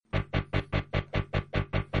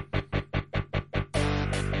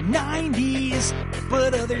90s,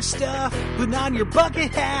 but other stuff. Put on your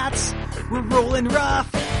bucket hats, we're rolling rough.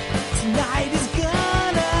 Tonight is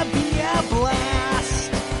gonna be a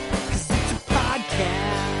blast, 'cause it's a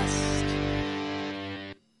podcast.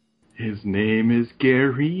 His name is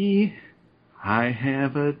Gary. I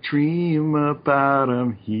have a dream about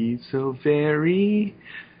him. He's so very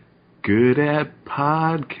good at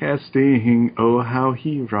podcasting. Oh, how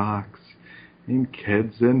he rocks in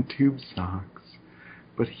Keds and tube socks.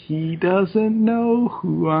 But he doesn't know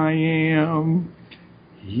who I am,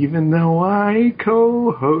 even though I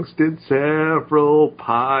co-hosted several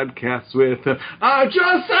podcasts with him. I'm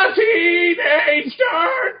just a teenage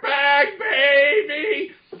dirtbag,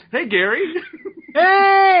 baby. Hey, Gary.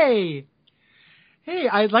 Hey! Hey,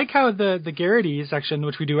 I like how the Garrity section,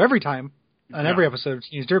 which we do every time on every episode of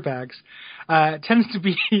Teenage Dirtbags, tends to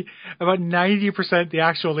be about 90% the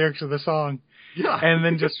actual lyrics of the song. Yeah. And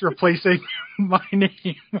then just replacing my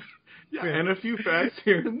name. Yeah, and a few facts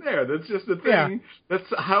here and there. That's just the thing. Yeah. That's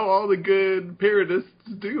how all the good parodists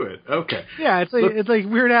do it. Okay. Yeah, it's like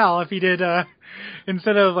Weird Al if he did,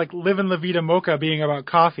 instead of like Livin' La Vida Mocha being about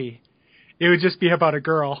coffee, it would just be about a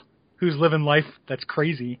girl who's living life that's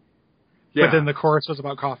crazy. Yeah. But then the chorus was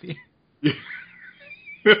about coffee.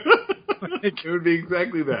 It would be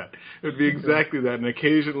exactly that. It would be exactly that. And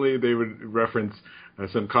occasionally they would reference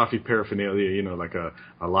some coffee paraphernalia, you know, like a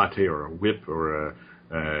latte or a whip or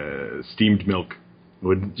a steamed milk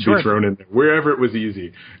would be thrown in there, wherever it was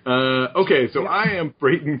easy. Okay, so I am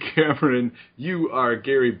Brayton Cameron. You are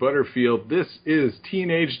Gary Butterfield. This is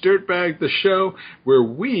Teenage Dirtbag, the show where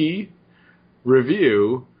we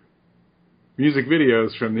review music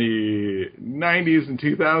videos from the 90s and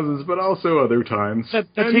 2000s, but also other times. That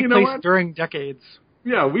take place during decades.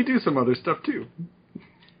 Yeah, we do some other stuff too.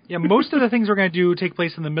 Yeah, most of the things we're going to do take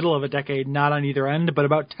place in the middle of a decade, not on either end, but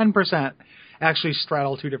about 10% actually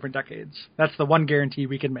straddle two different decades. That's the one guarantee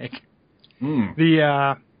we can make.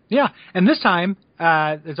 Mm. And this time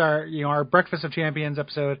it's our Breakfast of Champions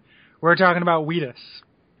episode. We're talking about Wheatus.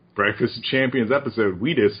 Breakfast of Champions episode,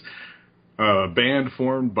 Wheatus, a band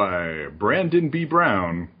formed by Brandon B.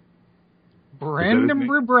 Brown. Brandon B.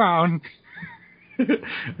 Brown.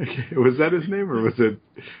 Was that his name, or was it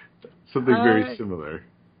something very similar?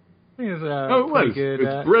 I think it was.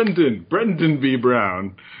 It's Brendan B.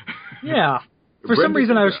 Brown. Yeah. For some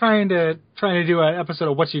reason, I was trying to do an episode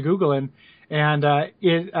of What You Googling, and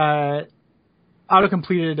it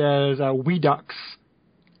auto-completed as Weedux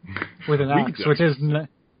with an X, which is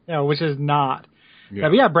not. Yeah.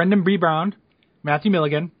 But yeah, Brendan B. Brown, Matthew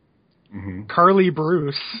Milligan, Carly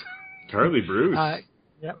Bruce, Gabrielle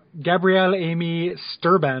Amy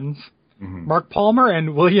Sturbens, Mark Palmer,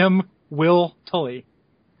 and William Will Tully.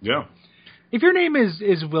 Yeah. If your name is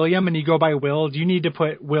William and you go by Will, do you need to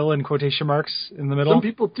put Will in quotation marks in the middle? Some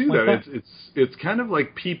people do that. It's kind of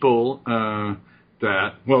like people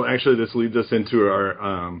that. Well, actually, this leads us into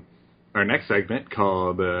our next segment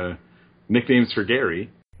called Nicknames for Gary.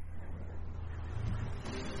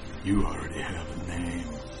 You already have a name,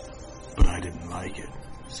 but I didn't like it,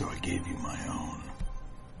 so I gave you my own.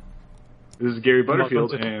 This is Gary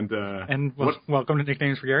Butterfield, welcome to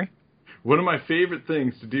Nicknames for Gary. One of my favorite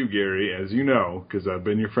things to do, Gary, as you know, because I've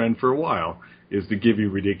been your friend for a while, is to give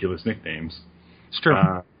you ridiculous nicknames. It's true.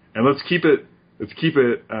 And let's keep it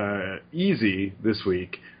easy this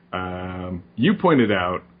week. You pointed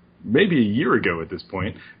out, maybe a year ago at this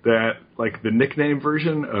point, that like the nickname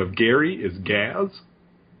version of Gary is Gaz.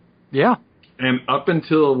 Yeah. And up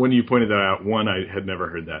until when you pointed that out, one, I had never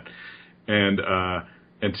heard that. And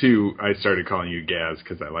two, I started calling you Gaz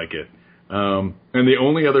because I like it. And the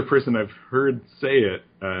only other person I've heard say it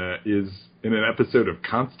is in an episode of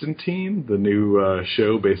Constantine, the new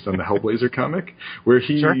show based on the Hellblazer comic, where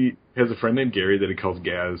he has a friend named Gary that he calls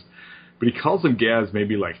Gaz. But he calls him Gaz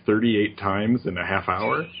maybe like 38 times in a half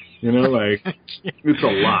hour. You know, like, it's a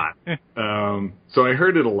lot. So I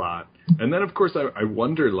heard it a lot. And then, of course, I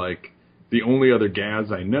wonder, like, the only other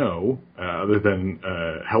Gaz I know, other than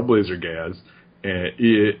Hellblazer Gaz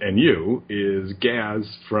and you, is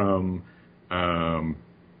Gaz from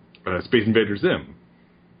Space Invader Zim.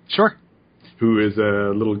 Sure. Who is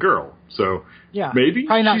a little girl. So maybe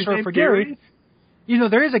probably not she's short named for Gary. You know,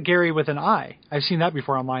 there is a Gary with an I. I've seen that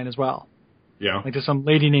before online as well. Yeah. Like there's some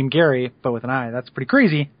lady named Gary, but with an I. That's pretty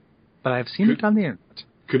crazy. But I've seen it on the internet.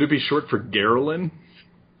 Could it be short for Garolyn?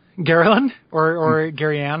 Garolyn? Or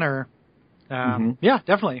Gary Ann? Or, yeah,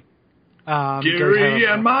 definitely. Gary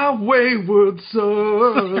and my wayward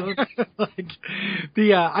son.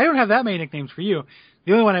 I don't have that many nicknames for you.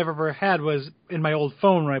 The only one I've ever had was in my old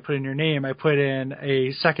phone when I put in your name. I put in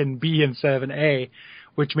a second B instead of an A,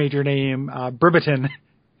 which made your name Bribiton,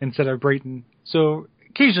 instead of Brayton. So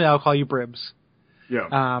occasionally I'll call you Bribs.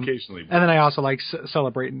 Yeah, occasionally. And then I also like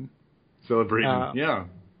Celebrating. Celebrating, yeah.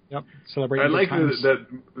 Yep, Celebrating. I like that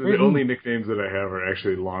the Mm-hmm. only nicknames that I have are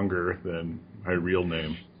actually longer than my real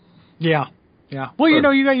name. Yeah. Well, you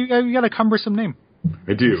know, you got a cumbersome name.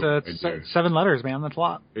 I do. It's 7 letters, man. That's a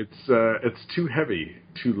lot. It's too heavy,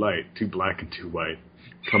 too light, too black, and too white.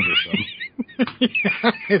 Cumbersome.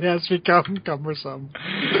 It has become cumbersome.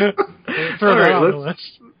 All right,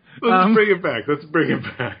 let's bring it back.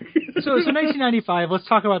 So 1995, let's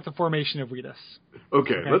talk about the formation of Wheatus.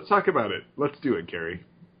 Okay, let's talk about it. Let's do it, Gary.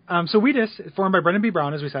 So Wheatus, formed by Brendan B.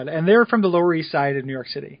 Brown, as we said, and they're from the Lower East Side of New York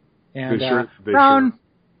City. And Brown,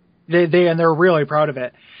 they're really proud of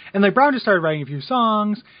it. And like Brown just started writing a few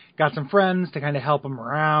songs, got some friends to kind of help him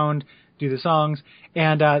around, do the songs,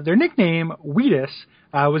 and their nickname Wheatus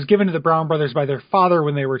was given to the Brown brothers by their father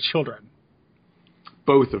when they were children.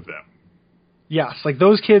 Both of them. Yes, like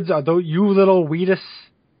those kids are you little Wheatus.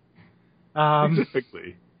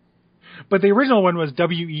 Exactly. But the original one was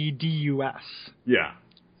Wedus. Yeah.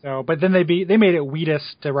 So, but then they made it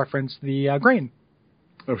Wheatus to reference the grain.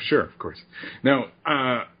 Oh, sure, of course. Now,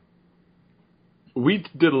 we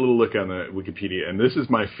did a little look on the Wikipedia, and this is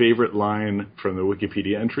my favorite line from the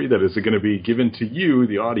Wikipedia entry that is going to be given to you,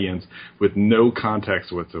 the audience, with no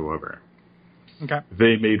context whatsoever. Okay.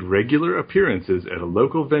 They made regular appearances at a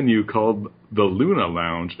local venue called the Luna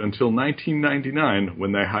Lounge until 1999,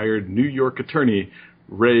 when they hired New York attorney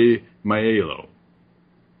Ray Maiello.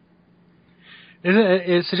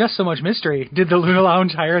 It suggests so much mystery. Did the Luna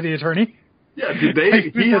Lounge hire the attorney? Yeah, did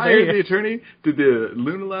he hire the attorney? Did the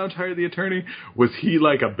Luna Lounge hire the attorney? Was he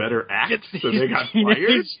like a better act, so they got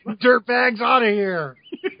fired? Dirtbags out of here!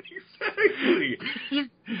 Exactly. You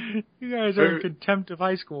guys are in contempt of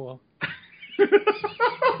high school.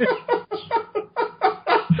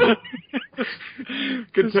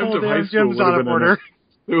 Contempt of high school out of order.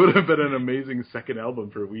 It would have been an amazing second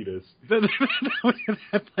album for Wheatus.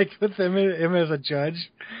 Like with him as a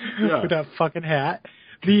judge Yeah. with that fucking hat.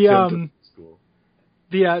 So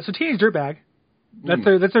Teenage Dirtbag,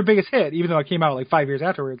 that's their biggest hit, even though it came out like 5 years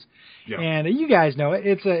afterwards. Yeah. And you guys know it.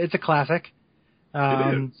 It's a classic.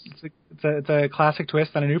 It is. It's a classic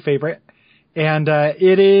twist on a new favorite, and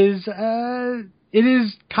it is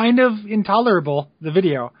kind of intolerable. The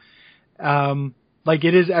video, like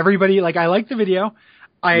it is everybody. Like I like the video.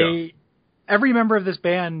 Every member of this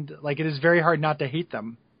band, like it is very hard not to hate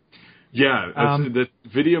them. Yeah, the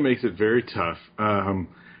video makes it very tough.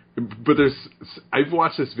 But I've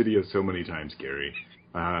watched this video so many times, Gary,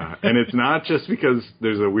 and it's not just because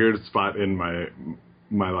there's a weird spot in my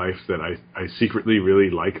life that I secretly really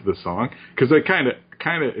like the song, because I kind of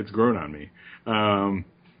it's grown on me.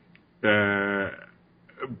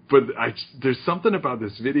 But there's something about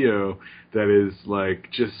this video that is like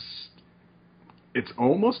it's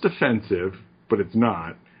almost offensive, but it's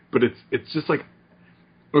not. But it's just like,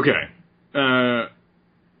 okay.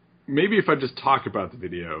 Maybe if I just talk about the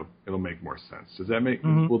video, it'll make more sense. Does that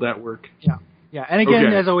will that work? Yeah. And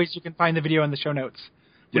again, as always, you can find the video in the show notes,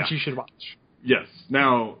 which you should watch. Yes.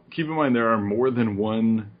 Now, keep in mind there are more than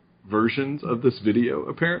one versions of this video,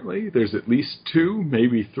 apparently. There's at least 2,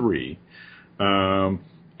 maybe 3.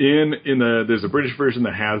 There's a British version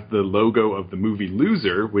that has the logo of the movie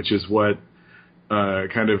Loser, which is what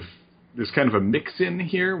there's kind of a mix in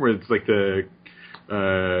here where it's like the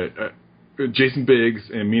Jason Biggs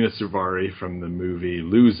and Mina Suvari from the movie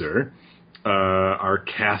Loser are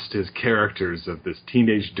cast as characters of this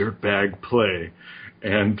teenage dirtbag play,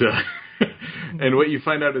 and and what you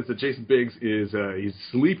find out is that Jason Biggs is he's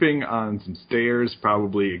sleeping on some stairs,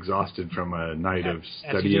 probably exhausted from a night of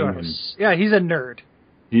studying. He's a nerd.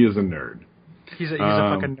 He is a nerd. He's a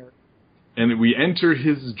fucking nerd. And we enter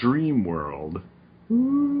his dream world.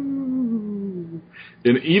 Ooh.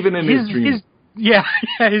 And even in his dream.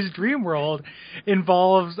 His dream world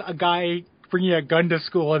involves a guy bringing a gun to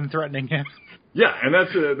school and threatening him. Yeah, and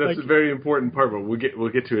that's a very important part, but we'll get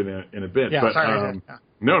to it in a bit. Yeah, but, sorry.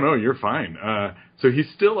 No, you're fine. So he's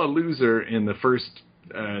still a loser in the first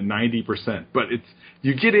 90%, but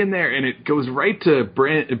you get in there and it goes right to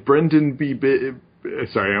Brendan B.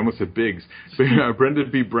 Sorry, I almost said Biggs. Brendan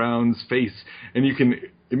B. Brown's face, and you can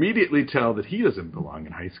immediately tell that he doesn't belong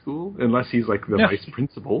in high school unless he's like the vice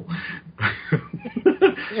principal.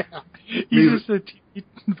 He's just a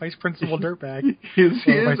vice principal dirtbag. He is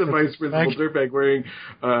a vice principal dirtbag wearing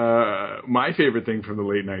my favorite thing from the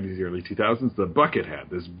late 90s, early 2000s, the bucket hat.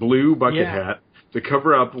 This blue bucket hat to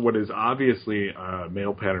cover up what is obviously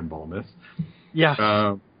male pattern baldness.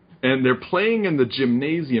 Yeah. and they're playing in the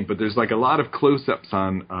gymnasium, but there's like a lot of close-ups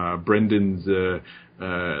on Brendan's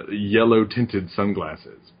yellow-tinted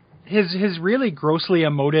sunglasses. His really grossly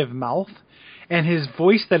emotive mouth, and his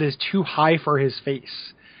voice that is too high for his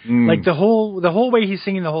face. Like the whole way he's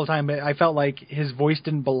singing the whole time, I felt like his voice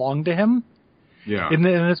didn't belong to him. Yeah. In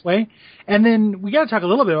this way. And then we got to talk a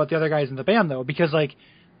little bit about the other guys in the band, though, because like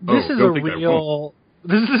this is a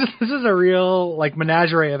real like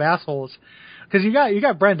menagerie of assholes. Because you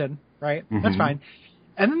got Brendan, right? Mm-hmm. That's fine.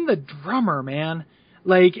 And then the drummer, man.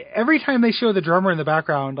 Like every time they show the drummer in the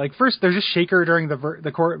background, like first there's just Shaker during the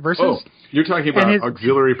verses. Oh, you're talking about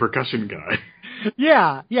auxiliary percussion guy.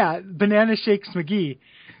 Yeah, Banana Shakes McGee,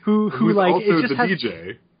 who's like also the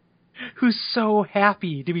DJ. Who's so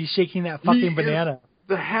happy to be shaking that fucking banana.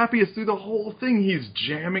 The happiest through the whole thing. He's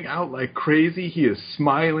jamming out like crazy. He is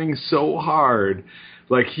smiling so hard.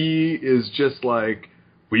 Like he is just like,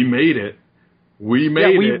 we made it. We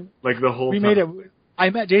made it. Like the whole time. We made it. I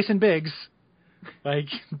met Jason Biggs. Like,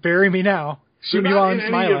 bury me now. Shoot me while I'm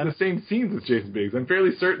smiling. They're not in any of the same scenes as Jason Biggs. I'm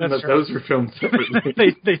fairly certain that those were filmed separately.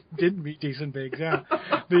 they did meet Jason Biggs, yeah.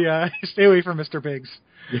 Stay away from Mr. Biggs.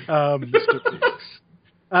 Mr. Biggs.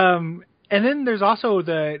 And then there's also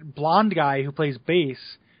the blonde guy who plays bass,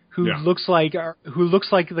 who looks like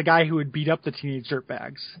the guy who would beat up the teenage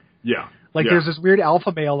dirtbags. Yeah. There's this weird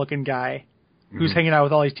alpha male looking guy who's hanging out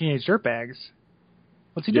with all these teenage dirtbags.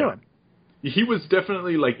 What's he doing? He was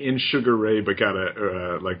definitely like in Sugar Ray, but got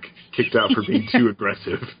kicked out for being too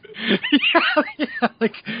aggressive. Yeah,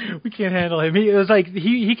 like we can't handle him. It was like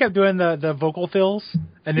he kept doing the vocal fills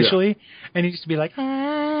initially, and he used to be like,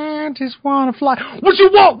 I just want to fly. What you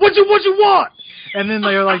want? What you want? And then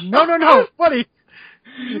they were like, no, buddy.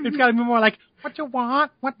 It's got to be more like, what you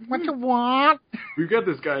want? What you want? We've got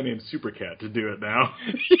this guy named Supercat to do it now.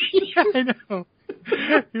 Yeah, I know.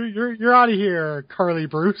 You're out of here, Carly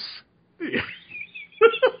Bruce.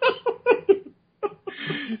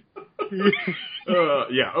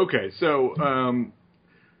 Okay. So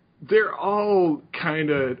they're all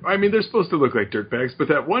kind of. I mean, they're supposed to look like dirtbags, but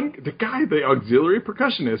the guy, the auxiliary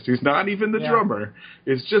percussionist, who's not even the drummer,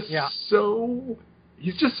 is just so.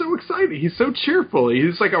 He's just so excited. He's so cheerful.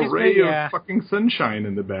 He's like a ray of fucking sunshine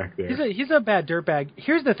in the back there. He's a bad dirtbag.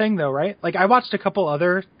 Here's the thing, though, right? Like I watched a couple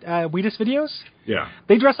other Wheatus videos. Yeah.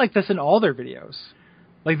 They dress like this in all their videos.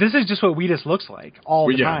 Like, this is just what Wheatus looks like all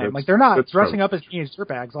the time. Like, they're not dressing up as teenage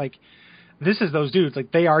dirtbags. Like, this is those dudes.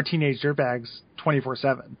 Like, they are teenage dirtbags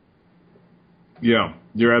 24/7. Yeah,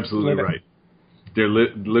 you're absolutely right. They're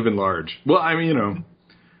living large. Well, I mean,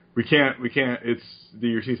 we can't. It's the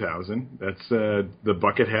year 2000. That's the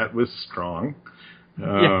bucket hat was strong.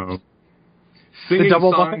 Singing the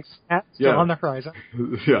double songs, bucket hat still on the horizon.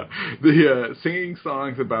 Yeah, the singing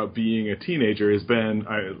songs about being a teenager has been,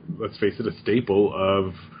 let's face it, a staple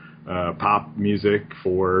of pop music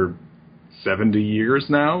for 70 years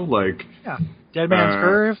now. Like, Dead Man's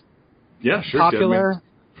Curve. Yeah, sure. Popular.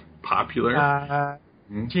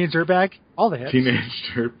 Teenage Dirtbag. All the hits.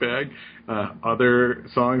 Teenage Dirtbag. Other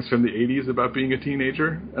songs from the 80s about being a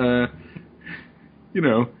teenager.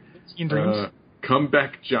 Teen Dreams. Come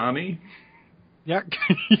Back Johnny. Yeah,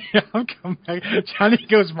 come back. Johnny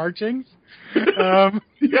Goes Marching. 19.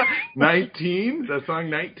 That song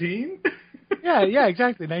 19. yeah,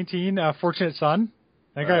 exactly. 19. Fortunate Son.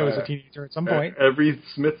 That guy was a teenager at some point. Every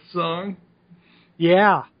Smith song.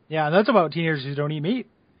 Yeah, that's about teenagers who don't eat meat.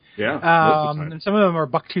 Yeah. And some of them are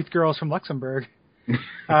bucktooth girls from Luxembourg.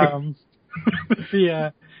 But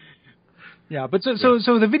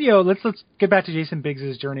so the video. Let's get back to Jason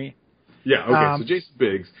Biggs' journey. Yeah, okay, so Jason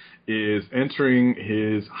Biggs is entering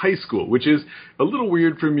his high school, which is a little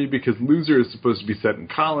weird for me because Loser is supposed to be set in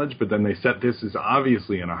college, but then they set this as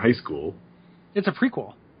obviously in a high school. It's a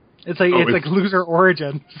prequel. It's like Loser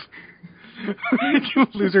Origins.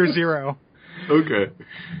 Loser 0. Okay.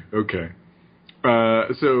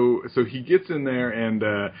 So he gets in there and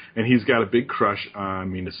he's got a big crush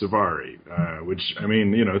on Mina Suvari, which, I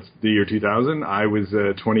mean, it's the year 2000. I was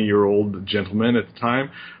a 20-year-old gentleman at the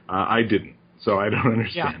time. I didn't, so I don't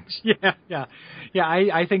understand. Yeah.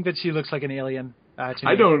 I think that she looks like an alien. To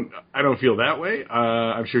me. I don't feel that way.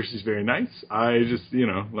 I'm sure she's very nice. I just,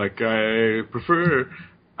 I prefer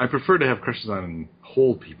to have crushes on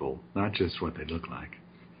whole people, not just what they look like.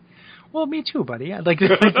 Well, me too, buddy. You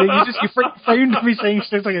framed me saying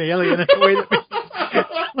she looks like an alien in a way that makes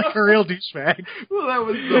like a real douchebag. Well, that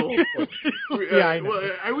was the whole point. Yeah, I know. Well,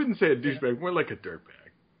 I wouldn't say a douchebag, more like a dirtbag.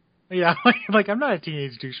 Yeah, like I'm not a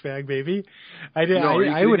teenage douchebag, baby. I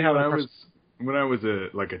would have when I was a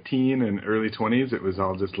teen in early 20s, it was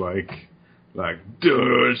all just like,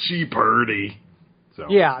 duh, she purty. So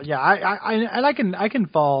Yeah. I can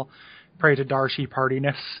fall prey to Darcy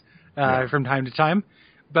partiness from time to time,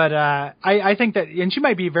 but I think that, and she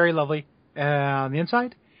might be very lovely on the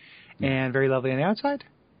inside and very lovely on the outside.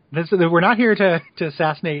 We're not here to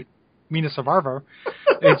assassinate Mina Savarvo.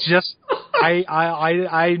 It's just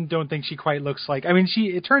I don't think she quite looks like. I mean,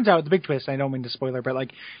 it turns out, the big twist, I don't mean to spoil her, but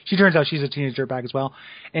like she turns out she's a teenage dirtbag as well,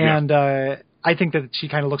 and I think that she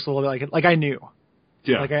kind of looks a little bit like I knew.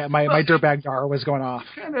 Yeah. Like my dirtbag jar was going off.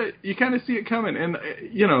 You kind of see it coming, and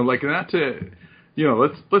like not to,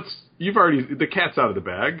 let's. You've already, the cat's out of the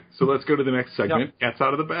bag, so let's go to the next segment. Yep. Cat's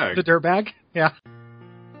out of the bag. The dirtbag. Yeah.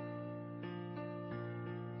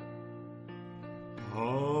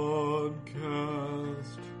 Podcast.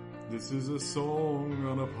 This is a song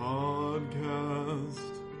on a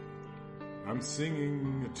podcast. I'm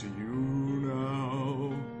singing it to you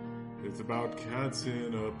now. It's about cats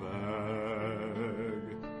in a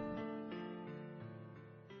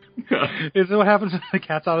bag. It's what happens when the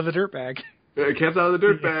cat's out of the dirt bag. Cat's out of the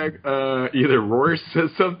dirt bag. Either Roars says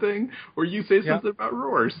something, or you say something about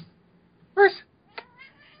Roars. Roars.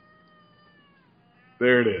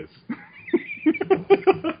 There it is.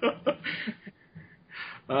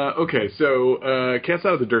 Okay, so cat's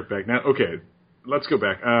out of the dirt bag. Now, okay, let's go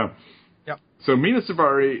back. So Mina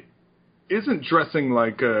Suvari isn't dressing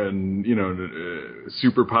like a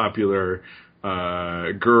super popular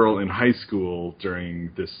girl in high school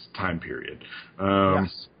during this time period.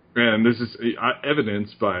 Yes. And this is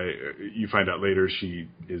evidenced by, you find out later, she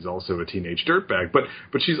is also a teenage dirtbag. But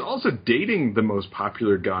she's also dating the most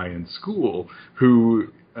popular guy in school, who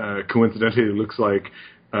coincidentally looks like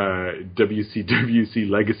WCWC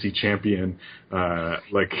Legacy champion, Dan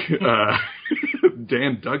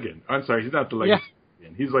Duggan. I'm sorry, he's not the Legacy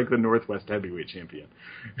champion. He's like the Northwest Heavyweight champion.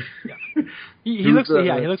 Yeah. He looks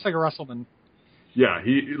like a Wrestleman. Yeah,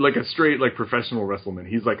 he like a straight professional Wrestleman.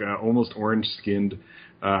 He's like almost orange skinned.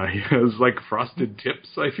 He has like frosted tips,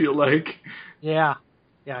 I feel like. Yeah.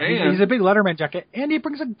 Yeah, he's a big Letterman jacket, and he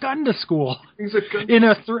brings a gun to school. He's a gun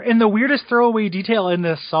in the weirdest throwaway detail in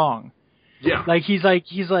this song. Yeah, he's like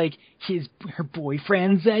her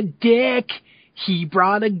boyfriend's a dick. He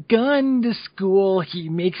brought a gun to school. He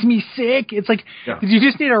makes me sick. It's like, did you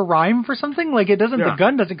just need a rhyme for something? Like, the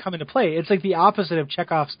gun doesn't come into play. It's like the opposite of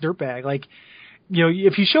Chekhov's dirtbag. Like,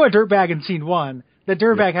 if you show a dirtbag in scene 1, the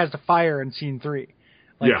dirtbag has to fire in scene 3.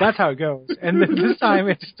 Like, that's how it goes. And this time,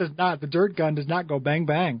 it just does not. The dirt gun does not go bang,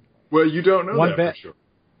 bang. Well, you don't know that for sure.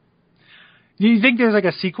 Do you think there's like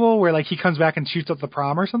a sequel where like he comes back and shoots up the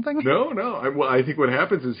prom or something? No. I think what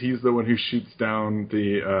happens is he's the one who shoots down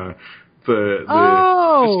the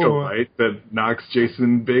disco light that knocks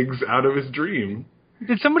Jason Biggs out of his dream.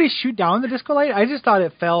 Did somebody shoot down the disco light? I just thought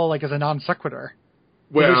it fell like as a non sequitur.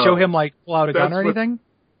 Well, did it show him like pull out a gun or anything?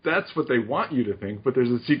 That's what they want you to think, but there's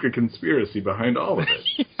a secret conspiracy behind all of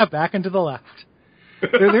it. Yeah, back and to the left.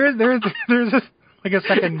 There's like a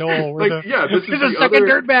second Noel. This is a second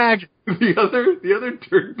dirtbag. The other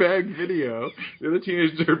dirtbag video, the other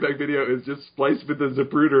teenage dirtbag video is just spliced with the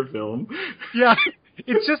Zapruder film. Yeah,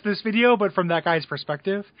 it's just this video, but from that guy's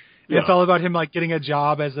perspective. Yeah. It's all about him like getting a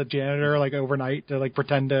job as a janitor like overnight to like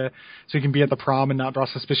pretend so he can be at the prom and not draw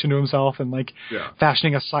suspicion to himself, and like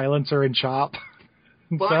fashioning a silencer in shop.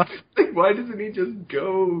 Why doesn't he just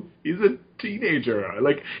go? He's a teenager.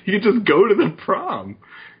 Like, he could just go to the prom.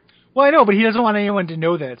 Well, I know, but he doesn't want anyone to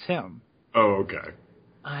know that it's him. Oh, okay.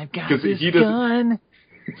 I've got this gun.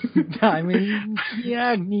 Diamond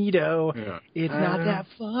Incognito. Yeah. It's not that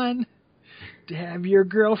fun to have your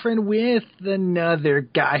girlfriend with another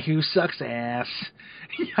guy who sucks ass.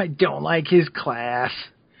 I don't like his class.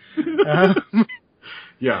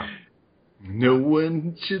 Yeah. No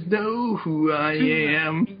one should know who I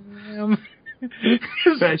am.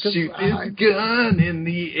 I shoot this gun in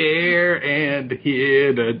the air and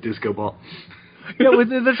hit a disco ball. Yeah,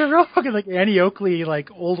 that's a real fucking like Annie Oakley like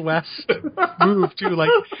Old West move too. Like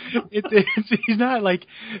he's not like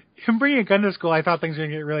him bringing a gun to school. I thought things were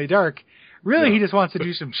gonna get really dark. Really, he just wants to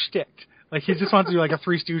do some shtick. Like he just wants to do like a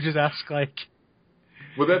Three Stooges-esque like.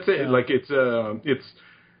 Well, that's it. Like it's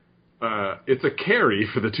a Carrie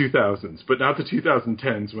for the 2000s, but not the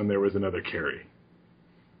 2010s when there was another Carrie.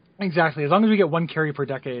 Exactly. As long as we get one Carrie per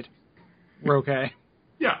decade, we're okay.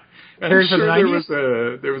 Yeah. And I'm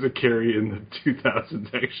sure there was a Carrie in the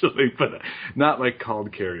 2000s, actually, but not like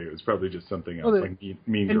called Carrie. It was probably just something else, like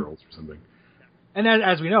Mean Girls or something. And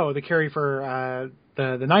as we know, the Carrie for the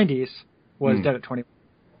 90s was Dead at 21.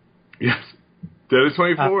 Yes. Dead at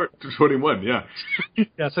 24, 21, yeah.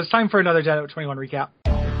 Yeah, so it's time for another Dead at 21 recap.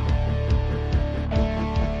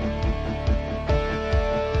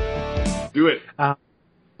 Do it.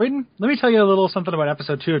 Brayden, let me tell you a little something about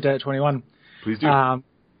episode 2 of Dead at 21. Please do.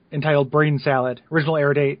 Entitled Brain Salad. Original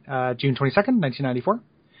air date, June 22nd, 1994.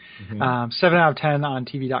 7 out of 10 on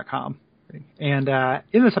TV.com. And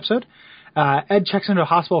in this episode, Ed checks into a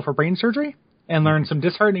hospital for brain surgery and learns some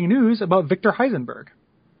disheartening news about Victor Heisenberg.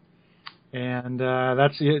 And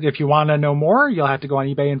that's if you want to know more, you'll have to go on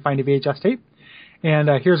eBay and find a VHS tape. And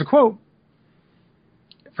here's a quote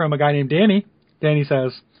from a guy named Danny. Danny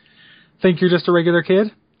says, "Think you're just a regular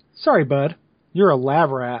kid? Sorry, bud. You're a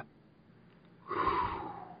lab rat."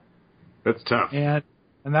 That's tough. And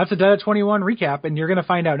that's a Dead at 21 recap, and you're going to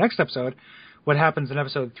find out next episode what happens in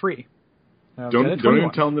episode 3. Don't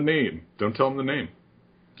even tell him the name. Don't tell him the name.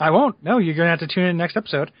 I won't. No, you're going to have to tune in next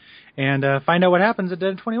episode and find out what happens at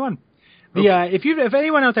Dead at 21. Okay. If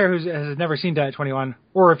anyone out there who has never seen Dead at 21,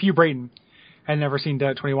 or if you, Brayton, had never seen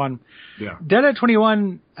Dead at 21, Dead at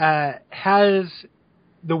 21 has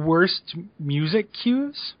the worst music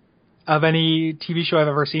cues of any TV show I've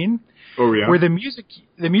ever seen. Oh, yeah? Where the music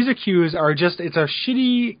cues are just, it's a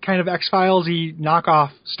shitty kind of X-Files-y knockoff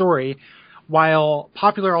story, while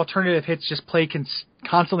popular alternative hits just play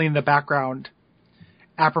constantly in the background,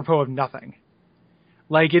 apropos of nothing.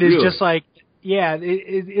 Like, it is really? Just like, yeah,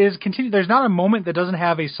 it is continued. There's not a moment that doesn't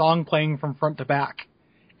have a song playing from front to back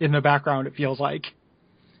in the background, it feels like,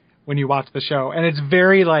 when you watch the show. And it's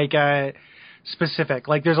very, like, specific.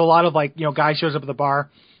 Like, there's a lot of, like, guy shows up at the bar,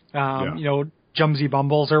 Jumsy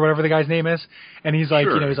Bumbles or whatever the guy's name is, and he's like,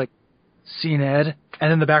 sure. he's like, "Seen Ed?" And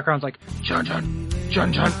then the background's like, "Jun Jun,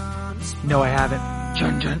 Jun Jun." No, I haven't.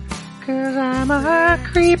 Jun Jun. 'Cause I'm a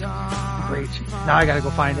creep. Great. Now I gotta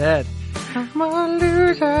go find Ed. I'm a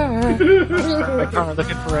loser. My car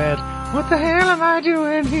looking for Ed. What the hell am I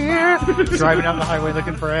doing here? Driving down the highway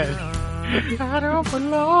looking for Ed. I don't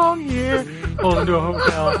belong here. Pulls into a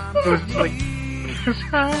hotel. Goes like,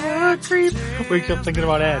 I'm a creep. Wakes up thinking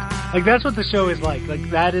about Ed. Like, that's what the show is like.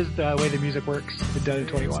 Like, that is the way the music works with Dead at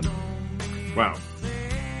 21. Wow.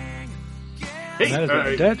 Hey, that is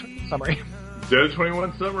the Dead summary. Dead at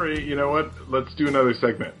 21 summary. You know what? Let's do another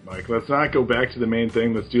segment. Like, let's not go back to the main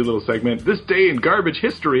thing. Let's do a little segment. This day in garbage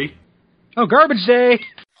history. Oh, garbage day.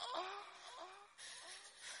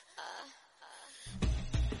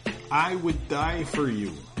 I would die for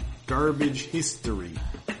you. Garbage history.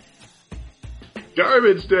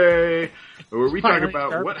 Garbage Day, where we talk Finally,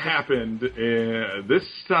 about what happened around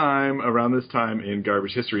this time in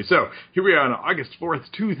garbage history. So, here we are on August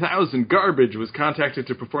 4th, 2000. Garbage was contacted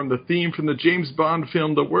to perform the theme from the James Bond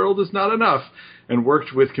film The World Is Not Enough, and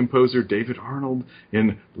worked with composer David Arnold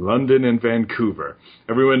in London and Vancouver.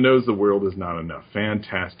 Everyone knows The World Is Not Enough.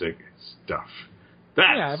 Fantastic stuff.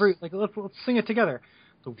 Let's sing it together.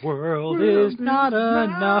 The world is not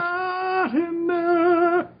enough.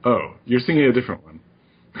 Oh, you're singing a different one.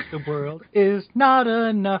 The world is not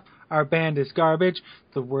enough. Our band is garbage.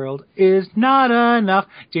 The world is not enough.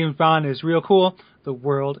 James Bond is real cool. The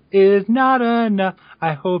world is not enough.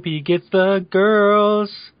 I hope he gets the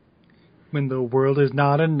girls. When the world is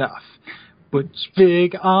not enough. Butch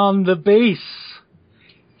Vig on the bass.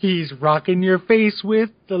 He's rocking your face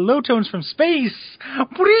with the low tones from space.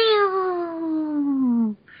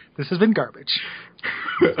 This has been garbage.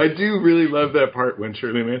 I do really love that part when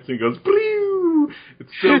Shirley Manson goes, "Blew!"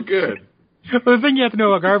 It's so good. Well, the thing you have to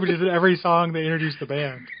know about garbage is that every song they introduce the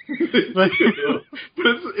band. But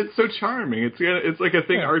it's so charming. It's like a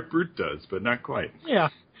thing Art Brut does, but not quite. Yeah.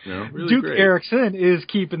 Really Duke great. Erickson is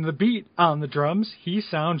keeping the beat on the drums. He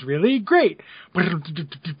sounds really great.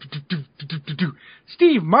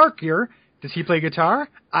 Steve Markier, does he play guitar?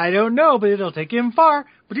 I don't know, but it'll take him far.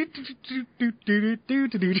 I'm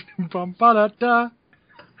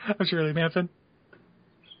Shirley Manson.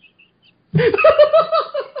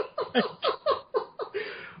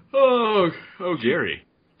 Oh, Gary.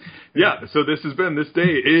 Yeah, so this has been this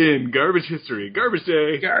day in garbage history. Garbage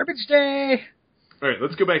Day. Garbage Day. All right,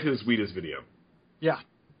 let's go back to this Wheatus video. Yeah.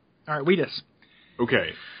 All right, Wheatus.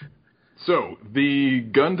 Okay. So, the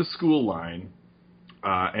gun to school line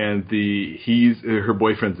and her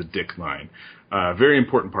boyfriend's a dick line. Very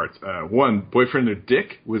important parts. One, boyfriend a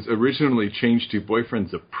dick was originally changed to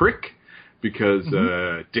boyfriend's a prick because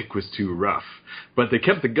dick was too rough. But they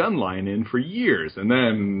kept the gun line in for years, and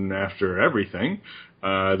then after everything,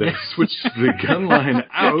 they switched the gun line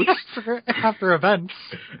out. After events.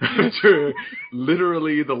 After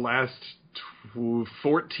literally the last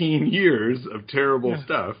 14 years of terrible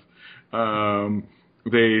stuff,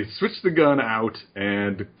 they switched the gun out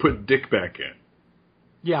and put dick back in.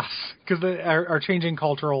 Yes, because they are changing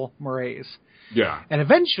cultural mores. Yeah. And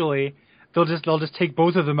eventually, they'll just take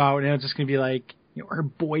both of them out, and it's just going to be like, her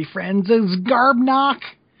boyfriend's a Garbnock.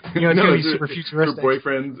 You know, it's No, going to be it's super her futuristic.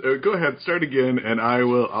 boyfriends. Go ahead, start again, and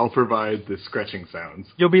I'll provide the scratching sounds.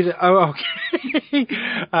 You'll be the okay.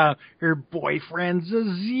 Her boyfriend's a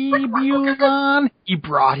Zebulon. He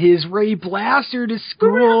brought his Ray Blaster to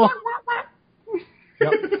school.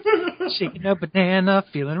 Yep. Shaking a banana,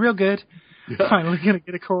 feeling real good. Yeah. Finally gonna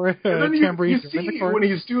get a And then tambourine. you see when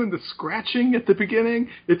he's doing the scratching at the beginning,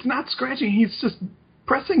 it's not scratching. He's just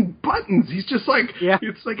pressing buttons. He's just like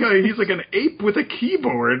it's like he's like an ape with a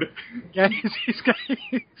keyboard. Yeah, he's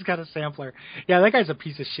got a sampler. Yeah, that guy's a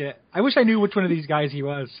piece of shit. I wish I knew which one of these guys he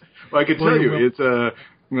was. Well, I can tell you, it's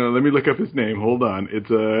let me look up his name. Hold on. It's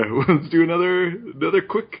let's do another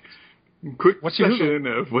quick session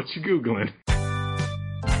of what you googling.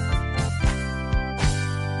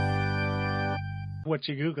 What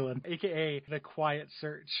you googling? AKA the quiet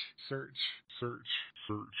search. Search.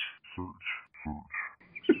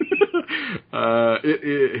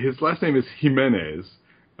 His last name is Jimenez.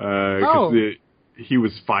 He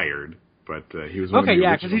was fired, but he was one of the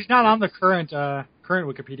yeah, original. because he's not on the current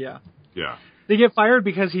Wikipedia. Yeah. Did he get fired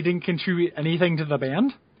because he didn't contribute anything to the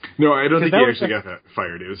band? No, I don't think he actually got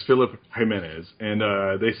fired. It was Philip Jimenez, and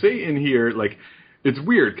they say in here it's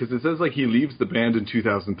weird because it says he leaves the band in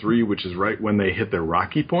 2003, which is right when they hit their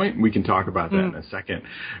rocky point. We can talk about that in a second.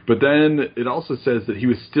 But then it also says that he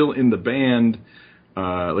was still in the band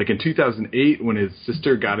in 2008 when his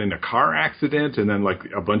sister got in a car accident, and then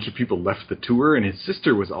a bunch of people left the tour, and his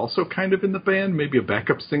sister was also kind of in the band, maybe a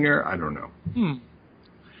backup singer. I don't know.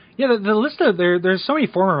 Yeah, the list of there's so many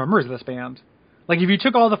former members of this band. If you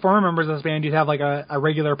took all the former members of this band, you'd have a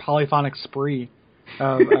regular polyphonic spree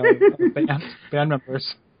of band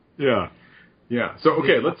members. Yeah. So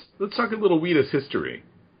okay, let's talk a little Wheatus history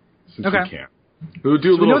since we can. We'll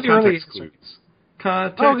do a little context clues.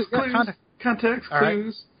 Context clues.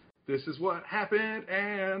 Right. This is what happened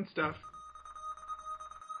and stuff.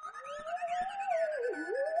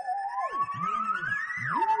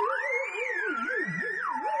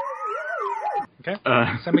 Okay.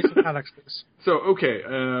 Send me some context clues. So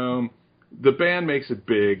the band makes it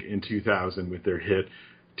big in 2000 with their hit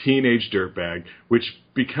Teenage Dirtbag, which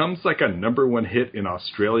becomes a #1 hit in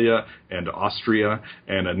Australia and Austria,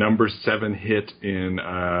 and a #7 hit in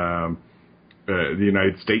the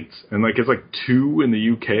United States, and it's 2 in the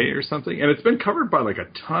UK or something. And it's been covered by a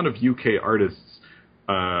ton of UK artists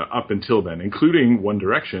up until then, including One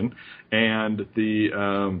Direction and the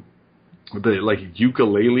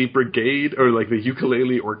Ukulele Brigade, or the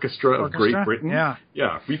Ukulele Orchestra of Great Britain.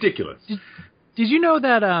 Yeah, ridiculous. Did you know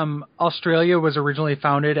that Australia was originally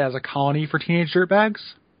founded as a colony for teenage dirtbags?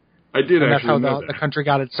 I did, and actually. That's how the country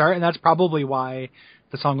got its start, and that's probably why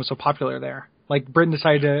the song was so popular there. Britain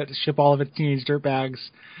decided to ship all of its teenage dirtbags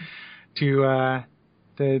to a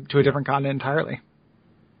different continent entirely.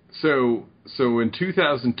 So in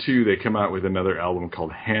 2002, they come out with another album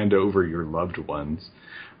called Hand Over Your Loved Ones,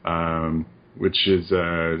 which is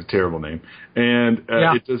a terrible name. And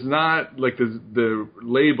it does not, the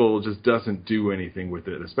label just doesn't do anything with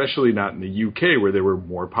it, especially not in the UK, where they were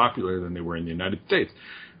more popular than they were in the United States.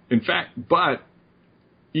 In fact, but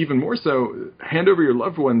even more so, Hand Over Your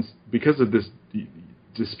Loved Ones, because of this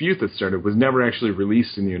dispute that started, was never actually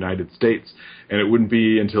released in the United States. And it wouldn't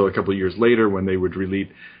be until a couple of years later when they would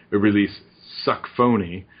release Suck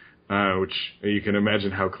Phony, which you can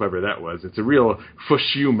imagine how clever that was. It's a real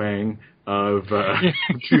fushumang of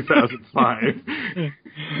 2005.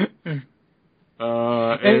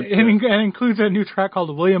 It includes a new track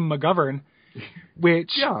called William McGovern,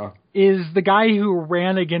 which is the guy who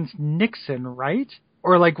ran against Nixon, right?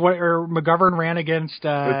 Or or McGovern ran against...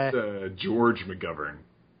 It's George McGovern.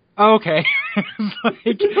 Oh, okay.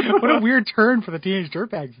 What a weird turn for the Teenage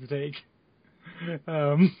Dirtbags to take.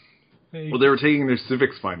 Well, they were taking their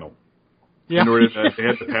civics final. Yeah. In order they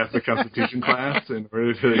had to pass the Constitution class in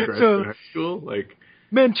order to graduate high school.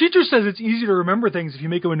 Man, teacher says it's easy to remember things if you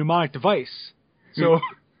make them a mnemonic device. So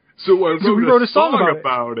we wrote a song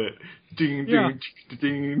about it. Ding, ding,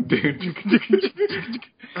 ding, ding, ding.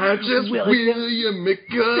 I'm just William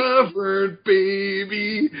McGovern,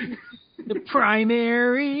 baby. The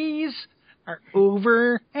primaries are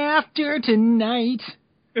over after tonight.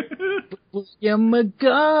 William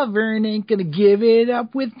McGovern ain't gonna give it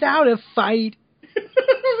up without a fight.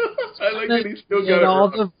 I like that he still got all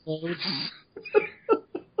the votes.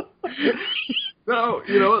 No,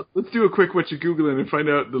 you know what? Let's do a quick what you Googling and find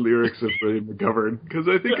out the lyrics of William McGovern, because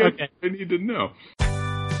I think I need to know.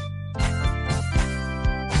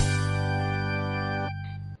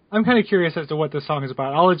 I'm kind of curious as to what this song is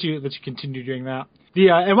about. I'll let you continue doing that.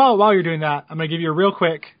 And while you're doing that, I'm going to give you a real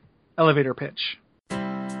quick elevator pitch.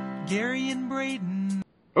 Gary and Braden.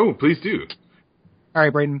 Oh, please do. All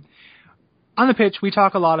right, Braden. On the pitch, we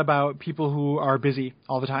talk a lot about people who are busy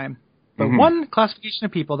all the time. But one classification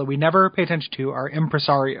of people that we never pay attention to are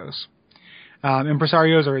impresarios.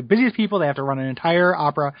 Impresarios are the busiest people. They have to run an entire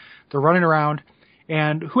opera. They're running around.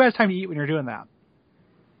 And who has time to eat when you're doing that?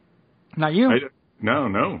 Not you.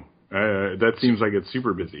 No. That seems like it's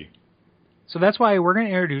super busy. So that's why we're going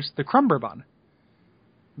to introduce the Cummerbund.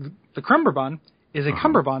 The Cummerbund is a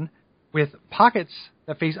cummerbund with pockets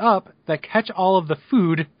that face up that catch all of the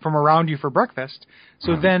food from around you for breakfast.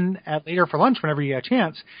 So then later for lunch, whenever you get a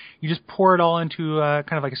chance, you just pour it all into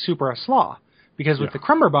kind of like a soup or a slaw. Because with the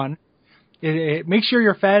Cummerbund, it makes sure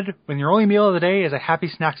you're fed when your only meal of the day is a happy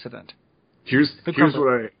snacksident. Here's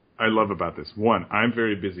what I love about this. 1, I'm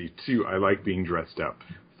very busy. 2, I like being dressed up.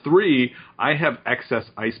 3, I have excess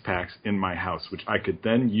ice packs in my house, which I could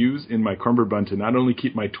then use in my Cummerbund to not only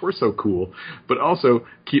keep my torso cool, but also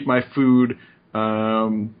keep my food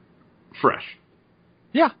fresh.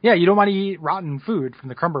 Yeah, you don't want to eat rotten food from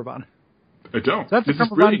the Cummerbund. I don't. So that's the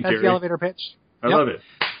Cummerbund. That's the elevator pitch. I love it.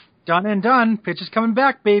 Done and done. Pitch is coming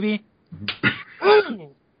back, baby.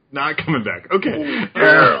 Not coming back. Okay.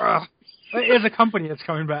 As a company, it's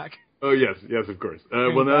coming back. Oh, yes, of course.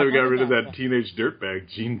 Well, now that we got rid of that teenage dirtbag,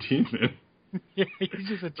 Gene Tiemann. Yeah, he's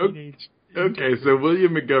just a teenage. Okay, so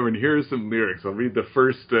William McGovern, here are some lyrics. I'll read the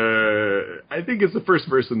first, I think it's the first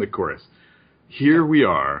verse in the chorus. Here we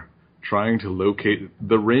are, trying to locate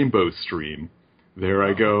the rainbow stream. There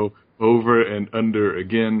I go, over and under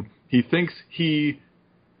again. He thinks he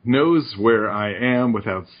knows where I am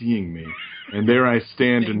without seeing me. And there I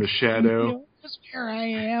stand in the shadow. That's where I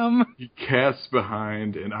am. He casts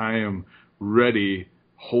behind, and I am ready,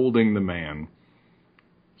 holding the man.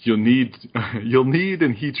 You'll need,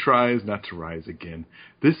 and he tries not to rise again.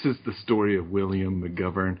 This is the story of William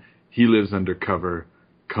McGovern. He lives under cover.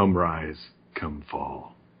 Come rise, come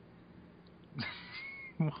fall.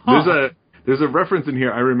 There's a reference in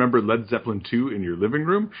here. I remember Led Zeppelin 2 in your living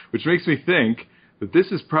room, which makes me think that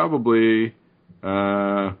this is probably.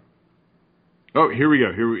 Here we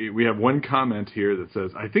go. We have one comment here that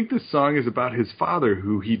says, I think this song is about his father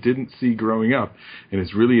who he didn't see growing up and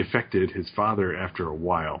has really affected his father after a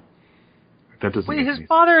while. That doesn't make his any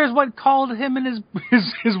father sense. is what called him and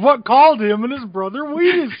his what called him and his brother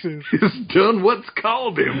Wheatus. He's done what's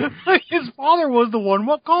called him. His father was the one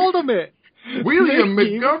what called him it. William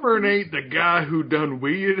McGovern ain't the guy who done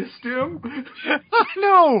Wheatus him.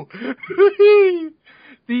 No.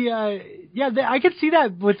 I could see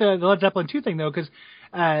that with the Led Zeppelin 2 thing, though, because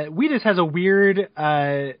Wheatus has a weird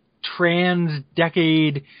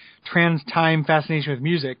trans-decade, trans-time fascination with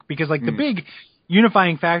music, because, like, the big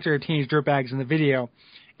unifying factor of Teenage Dirtbags in the video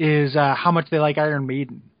is how much they like Iron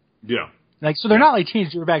Maiden. Yeah. Like, so they're not like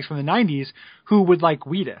Teenage Dirtbags from the 90s who would like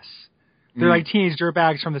Wheatus. They're like Teenage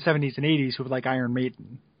Dirtbags from the 70s and 80s who would like Iron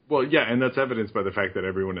Maiden. Well, yeah, and that's evidenced by the fact that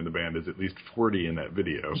everyone in the band is at least 40 in that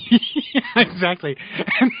video. Yeah, exactly.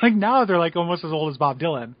 And like now they're like almost as old as Bob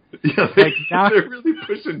Dylan. Yeah, they're really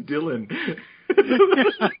pushing Dylan.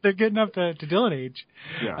 Yeah, they're getting up to Dylan age.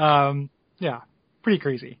 Yeah. Pretty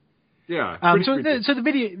crazy. Yeah. So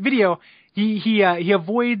the video he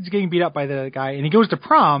avoids getting beat up by the guy and he goes to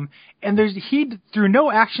prom and through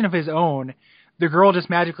no action of his own, the girl just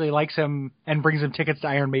magically likes him and brings him tickets to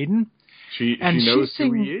Iron Maiden. She knows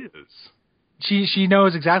who he is. She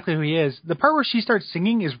knows exactly who he is. The part where she starts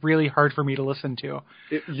singing is really hard for me to listen to.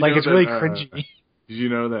 It's really cringy. Did you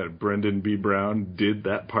know that Brendan B. Brown did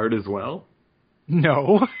that part as well?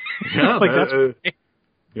 No. Yeah,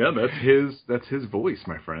 that's his voice,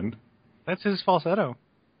 my friend. That's his falsetto.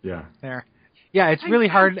 Yeah. There. Yeah, it's really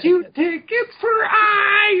hard. 2 tickets for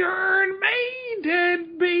Iron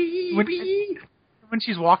Maiden, baby. When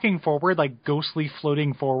she's walking forward, like ghostly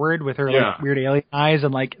floating forward with her like weird alien eyes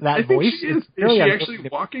and like that voice. Is she actually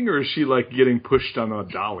walking, or is she like getting pushed on a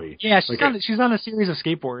dolly? Yeah, she's on a series of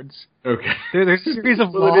skateboards. Okay. There's a series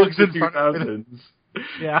of logs in front of her.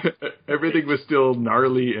 Yeah. Everything was still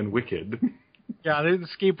gnarly and wicked. Yeah, the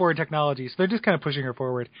skateboard technology, so they're just kind of pushing her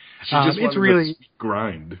forward. She just it's really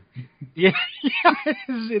grind. Yeah,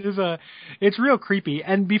 it's real creepy.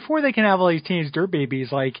 And before they can have all these teenage dirt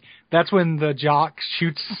babies, like that's when the jock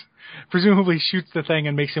presumably shoots the thing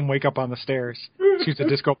and makes him wake up on the stairs. Shoots a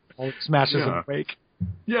disco ball, smashes him awake.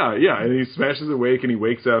 Yeah, and he smashes awake and he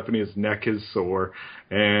wakes up and his neck is sore.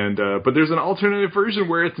 And but there's an alternative version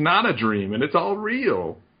where it's not a dream and it's all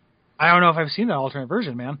real. I don't know if I've seen that alternate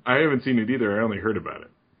version, man. I haven't seen it either. I only heard about it.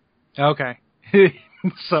 Okay.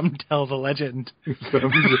 Some tell the legend.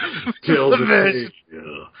 Some tell the legend.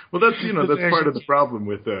 Yeah. Well, that's part of the problem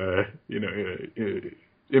with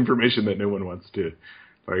information that no one wants to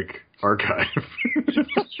like, archive.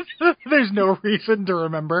 There's no reason to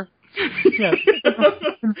remember. Yeah.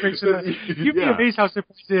 You'd be amazed how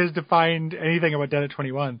simple it is to find anything about Dead at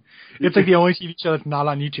 21. It's like the only TV show that's not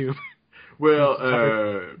on YouTube. Well,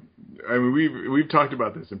 I mean, we've talked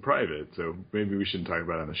about this in private, so maybe we shouldn't talk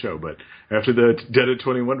about it on the show. But after the Dead at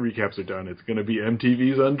 21 recaps are done, it's going to be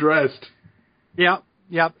MTV's Undressed. Yeah.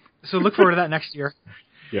 So look forward to that next year.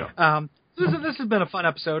 Yeah. This has been a fun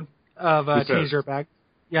episode of Teenage Dirtbag.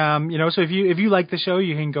 So if you like the show,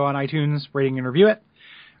 you can go on iTunes, rate and review it.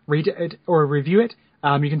 You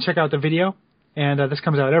can check out the video, and this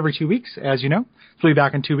comes out every 2 weeks, as you know. So we'll be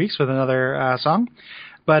back in 2 weeks with another song.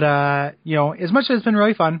 But, as much as it's been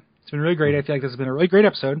really fun, it's been really great. I feel like this has been a really great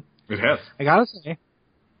episode. It has. I gotta say,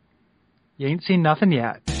 you ain't seen nothing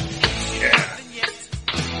yet. Yeah.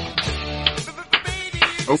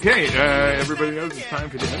 Okay, everybody knows it's time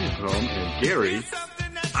for the Onion poem, and Gary,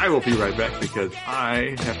 I will be right back because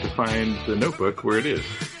I have to find the notebook where it is.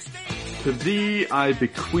 To thee I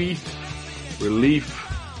bequeath relief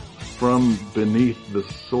from beneath the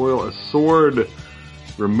soil, a sword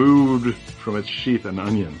removed from its sheath, an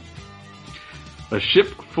onion. A ship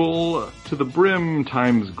full to the brim,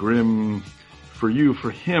 times grim, for you,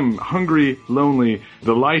 for him, hungry, lonely,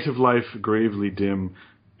 the light of life gravely dim,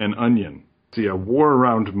 an onion. See, a war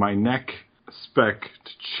around my neck, a speck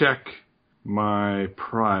to check my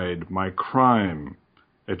pride, my crime,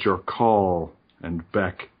 at your call and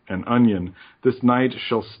beck, an onion. This night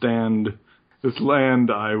shall stand, this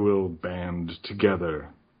land I will band together,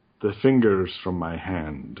 the fingers from my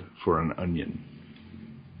hand for an onion.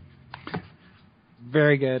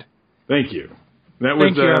 Very good. Thank you.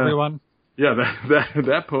 Thank you, everyone. Yeah,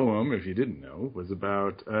 that poem, if you didn't know, was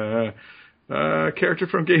about a character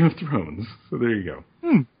from Game of Thrones. So there you go.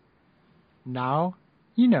 Now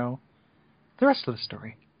you know the rest of the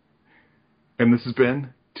story. And this has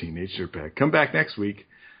been Teenage Dirtbag. Come back next week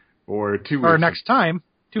or 2 weeks. Or next time.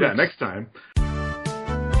 2 weeks. Yeah, next time.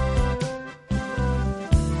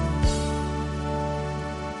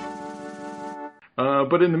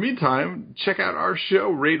 But in the meantime, check out our show,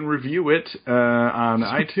 rate and review it on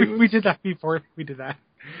iTunes. We did that before. We did that.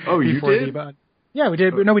 Oh, before you did? Yeah, we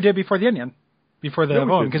did. No, we did before the Onion. Before the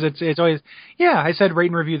poem, because it's always... Yeah, I said rate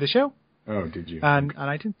and review the show. Oh, did you? On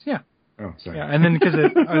iTunes, yeah. Oh, sorry. Yeah, and then because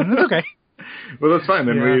it's okay. Well, that's fine.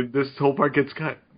 Then this whole part gets cut.